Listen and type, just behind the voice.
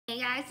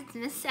guys, it's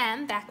Miss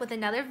M back with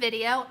another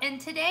video,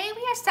 and today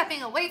we are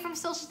stepping away from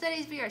social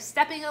studies, we are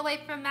stepping away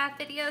from math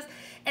videos,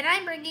 and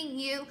I'm bringing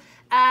you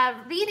a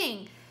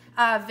reading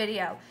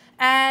video.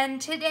 And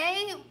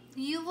today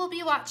you will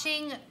be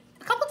watching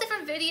a couple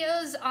different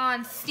videos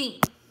on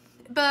theme.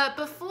 But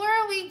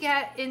before we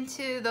get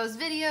into those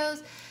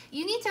videos,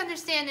 you need to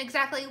understand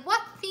exactly what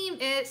theme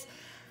is,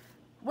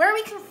 where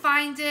we can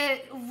find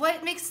it,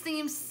 what makes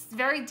themes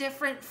very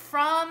different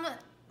from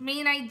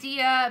main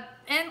idea,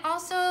 and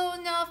also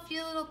know a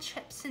few little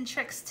tips and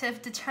tricks to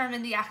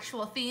determine the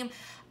actual theme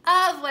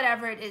of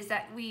whatever it is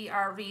that we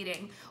are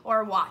reading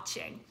or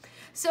watching.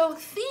 So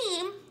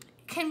theme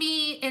can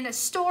be in a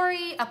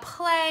story, a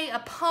play, a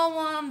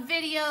poem,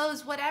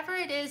 videos, whatever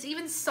it is,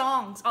 even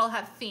songs all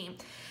have theme.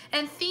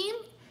 And theme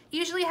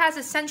usually has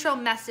a central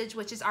message,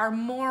 which is our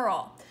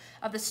moral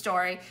of the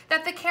story,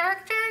 that the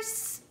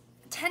characters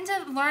tend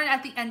to learn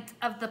at the end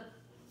of the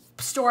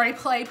story,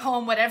 play,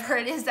 poem, whatever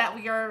it is that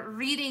we are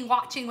reading,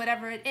 watching,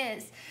 whatever it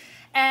is.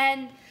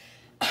 And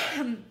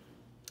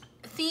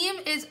theme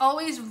is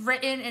always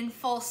written in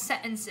full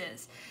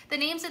sentences. The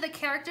names of the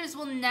characters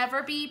will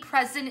never be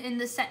present in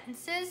the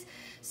sentences.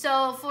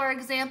 So for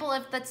example,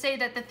 if let's say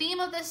that the theme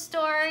of this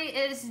story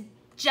is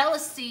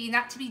jealousy,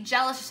 not to be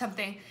jealous or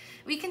something,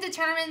 we can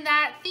determine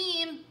that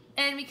theme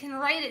and we can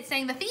write it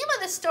saying the theme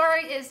of the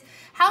story is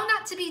how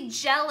not to be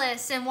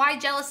jealous and why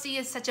jealousy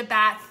is such a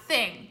bad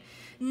thing.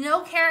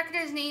 No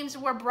characters' names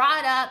were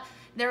brought up.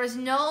 There was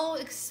no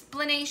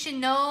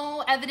explanation,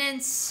 no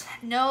evidence,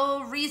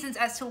 no reasons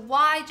as to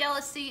why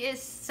jealousy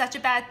is such a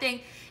bad thing.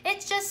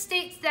 It just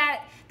states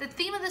that the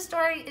theme of the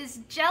story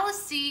is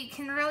jealousy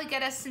can really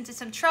get us into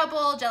some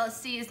trouble.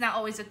 Jealousy is not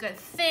always a good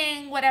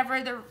thing,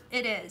 whatever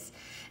it is.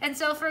 And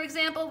so, for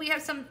example, we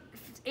have some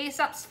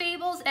Aesop's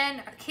Fables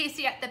and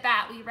Casey at the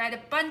Bat. We read a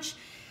bunch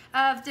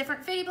of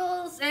different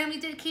fables, and we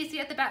did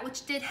Casey at the Bat,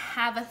 which did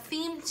have a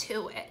theme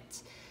to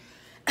it.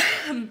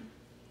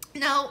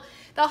 Now,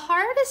 the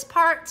hardest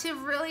part to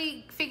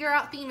really figure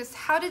out theme is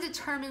how to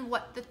determine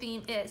what the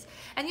theme is.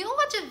 And you'll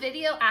watch a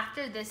video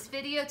after this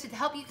video to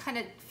help you kind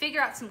of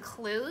figure out some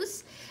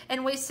clues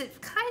and ways to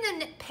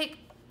kind of nitpick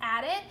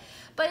at it.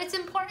 But it's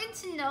important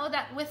to know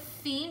that with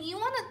theme,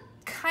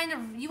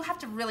 you have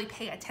to really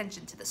pay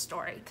attention to the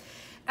story.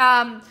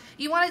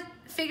 You want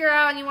to figure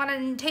out and you want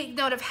to take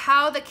note of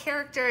how the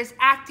character is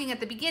acting at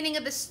the beginning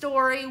of the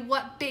story,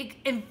 what big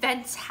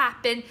events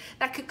happen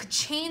that could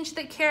change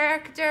the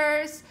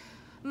character's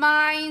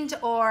mind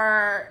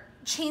or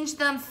change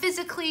them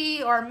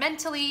physically or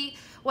mentally,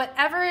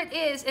 whatever it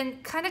is,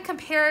 and kind of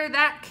compare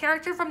that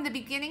character from the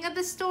beginning of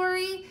the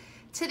story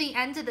to the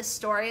end of the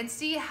story and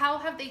see how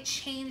have they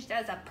changed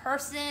as a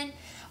person,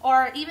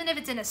 or even if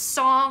it's in a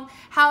song,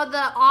 how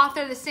the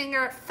author, the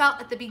singer felt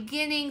at the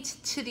beginning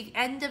to the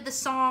end of the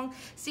song.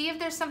 See if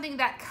there's something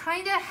that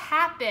kind of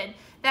happened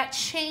that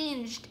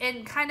changed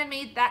and kind of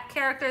made that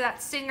character,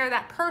 that singer,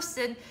 that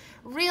person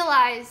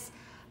realize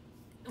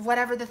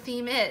whatever the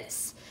theme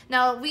is.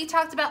 Now, we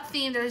talked about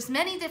theme. There's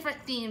many different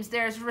themes.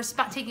 There's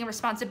taking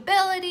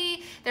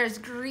responsibility. There's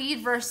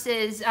greed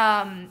versus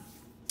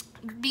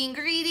being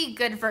greedy,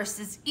 good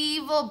versus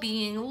evil,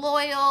 being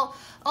loyal.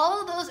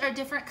 All of those are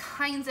different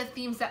kinds of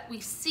themes that we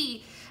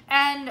see.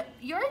 And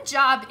your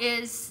job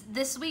is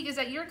this week is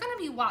that you're going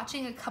to be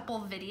watching a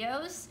couple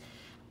videos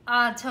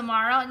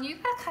tomorrow, and you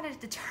got to kind of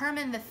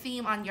determine the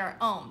theme on your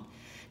own.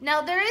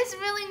 Now, there is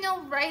really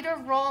no right or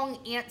wrong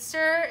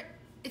answer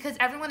because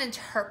everyone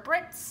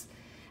interprets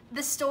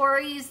the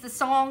stories, the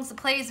songs, the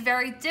plays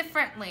very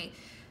differently.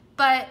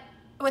 But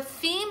with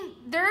theme,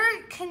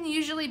 there can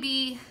usually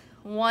be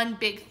one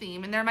big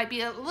theme, and there might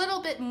be a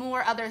little bit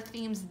more other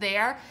themes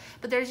there,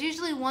 but there's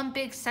usually one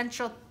big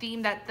central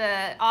theme that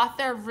the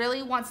author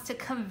really wants to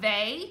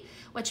convey,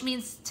 which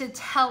means to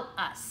tell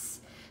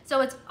us.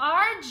 So it's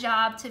our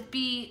job to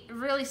be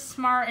really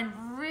smart and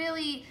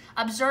really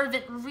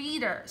observant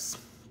readers,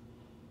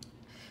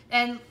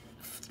 and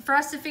for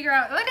us to figure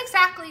out what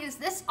exactly is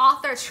this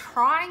author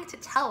trying to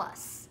tell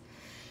us.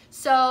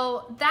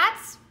 So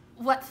that's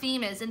what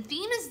theme is. And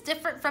theme is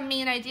different from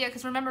main idea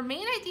because remember,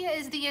 main idea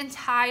is the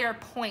entire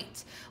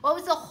point. What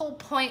was the whole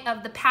point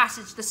of the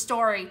passage, the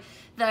story,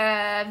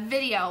 the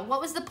video?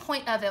 What was the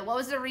point of it? What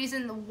was the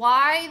reason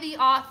why the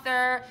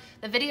author,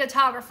 the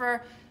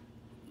videographer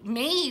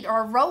made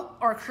or wrote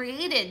or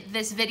created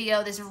this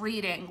video, this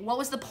reading? What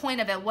was the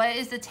point of it? What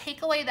is the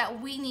takeaway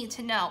that we need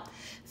to know?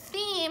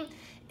 Theme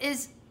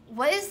is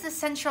what is the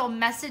central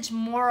message,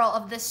 moral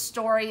of this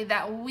story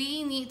that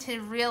we need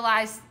to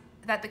realize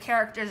that the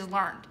characters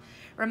learned.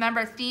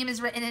 Remember, theme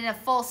is written in a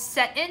full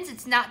sentence.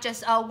 It's not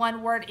just a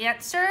one-word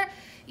answer.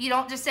 You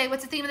don't just say,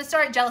 what's the theme of the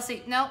story?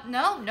 Jealousy. No,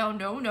 no, no,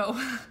 no, no.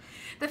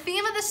 The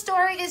theme of the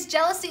story is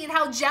jealousy and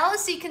how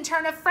jealousy can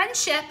turn a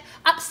friendship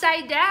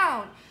upside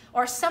down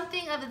or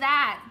something of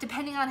that,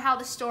 depending on how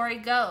the story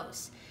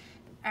goes.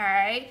 All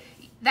right?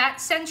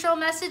 That central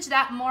message,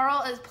 that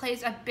moral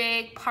plays a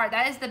big part.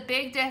 That is the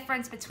big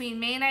difference between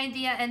main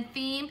idea and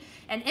theme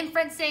and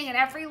inferencing and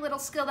every little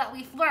skill that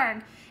we've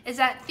learned is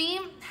that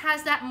theme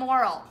has that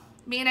moral.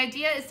 Main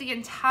idea is the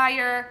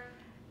entire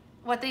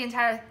what the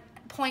entire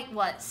point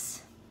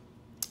was.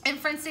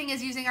 Inferencing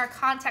is using our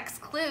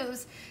context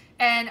clues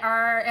and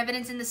our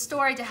evidence in the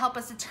story to help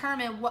us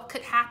determine what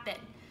could happen,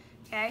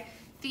 okay?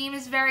 Theme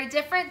is very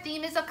different.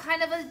 Theme is a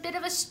kind of a bit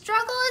of a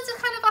struggle. It's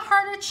a kind of a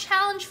harder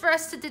challenge for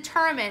us to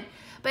determine.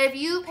 But if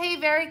you pay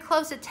very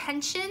close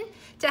attention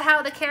to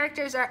how the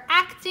characters are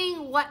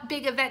acting, what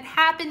big event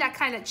happened that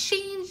kind of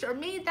changed or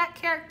made that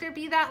character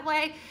be that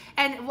way,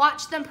 and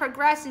watch them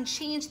progress and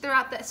change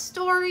throughout the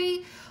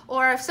story,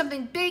 or if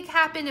something big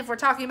happened, if we're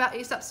talking about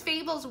Aesop's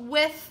Fables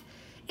with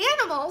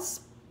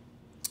animals,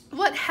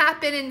 what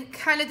happened, and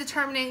kind of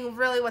determining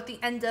really what the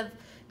end of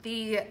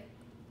the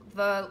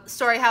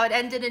story, how it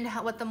ended, and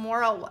what the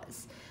moral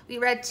was. We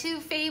read 2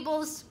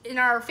 fables in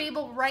our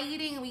fable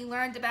writing. We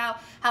learned about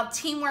how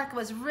teamwork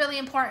was really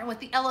important with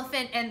the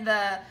elephant and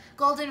the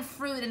golden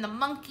fruit and the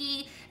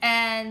monkey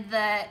and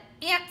the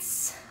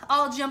ants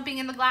all jumping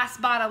in the glass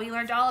bottle. We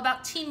learned all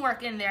about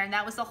teamwork in there, and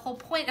that was the whole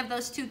point of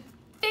those 2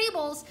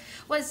 fables,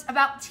 was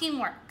about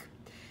teamwork.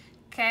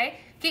 Okay,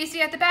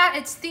 Casey at the Bat,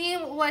 its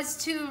theme was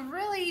to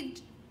really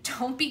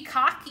don't be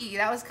cocky.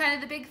 That was kind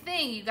of the big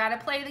thing. You got to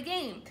play the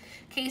game.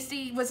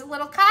 Casey was a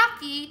little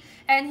cocky,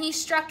 and he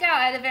struck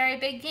out at a very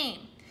big game.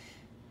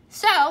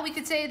 So we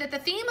could say that the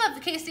theme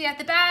of Casey at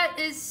the Bat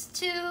is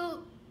to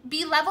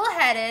be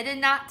level-headed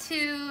and not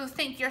to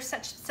think you're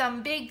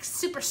some big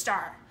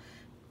superstar.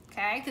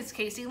 Okay, because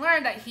Casey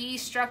learned that he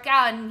struck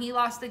out and he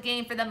lost the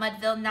game for the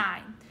Mudville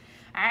 9.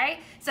 All right,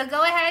 so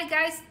go ahead,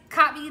 guys,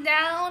 copy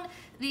down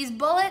these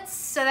bullets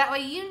so that way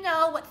you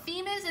know what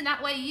theme is, and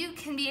that way you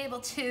can be able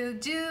to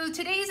do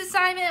today's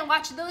assignment and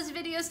watch those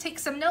videos, take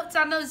some notes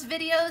on those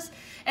videos,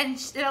 and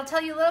it'll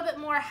tell you a little bit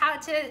more how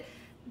to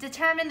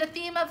determine the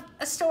theme of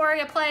a story,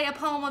 a play, a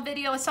poem, a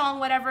video, a song,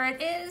 whatever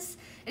it is,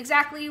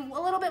 exactly a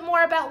little bit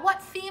more about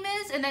what theme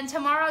is, and then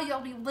tomorrow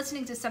you'll be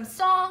listening to some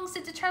songs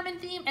to determine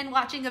theme and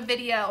watching a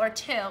video or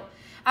 2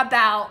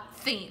 about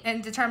theme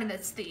and determine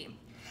its theme.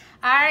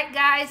 All right,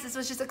 guys, this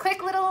was just a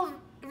quick little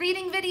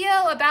reading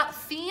video about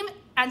theme.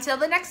 Until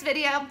the next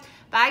video,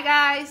 bye,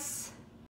 guys.